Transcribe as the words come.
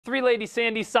Three Lady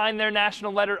Sandies signed their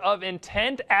national letter of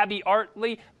intent. Abi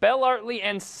Belle Artley,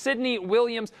 and Sydney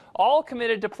Williams all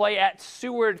committed to play at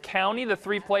Seward County. The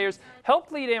three players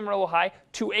helped lead Amarillo High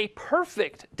to a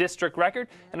perfect district record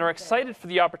and are excited for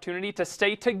the opportunity to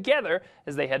stay together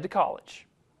as they head to college.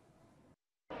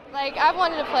 I've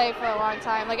wanted to play for a long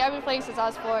time. I've been playing since I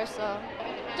was 4, so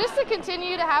just to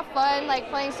continue to have fun,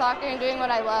 playing soccer and doing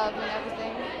what I love and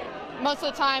everything. Most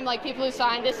of the time, people who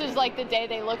sign, this is the day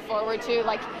they look forward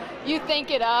to. You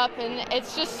think it up, and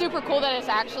it's just super cool that it's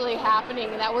actually happening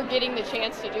and that we're getting the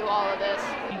chance to do all of this.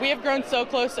 We have grown so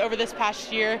close over this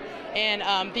past year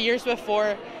and the years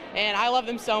before, and I love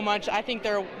them so much. I think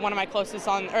they're one of my closest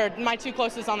my two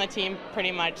closest on the team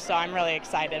pretty much, so I'm really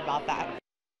excited about that.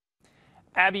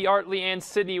 Abi Artley and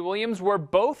Sydney Williams were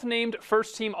both named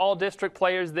first-team All-District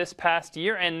players this past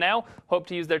year and now hope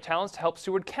to use their talents to help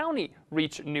Seward County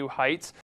reach new heights.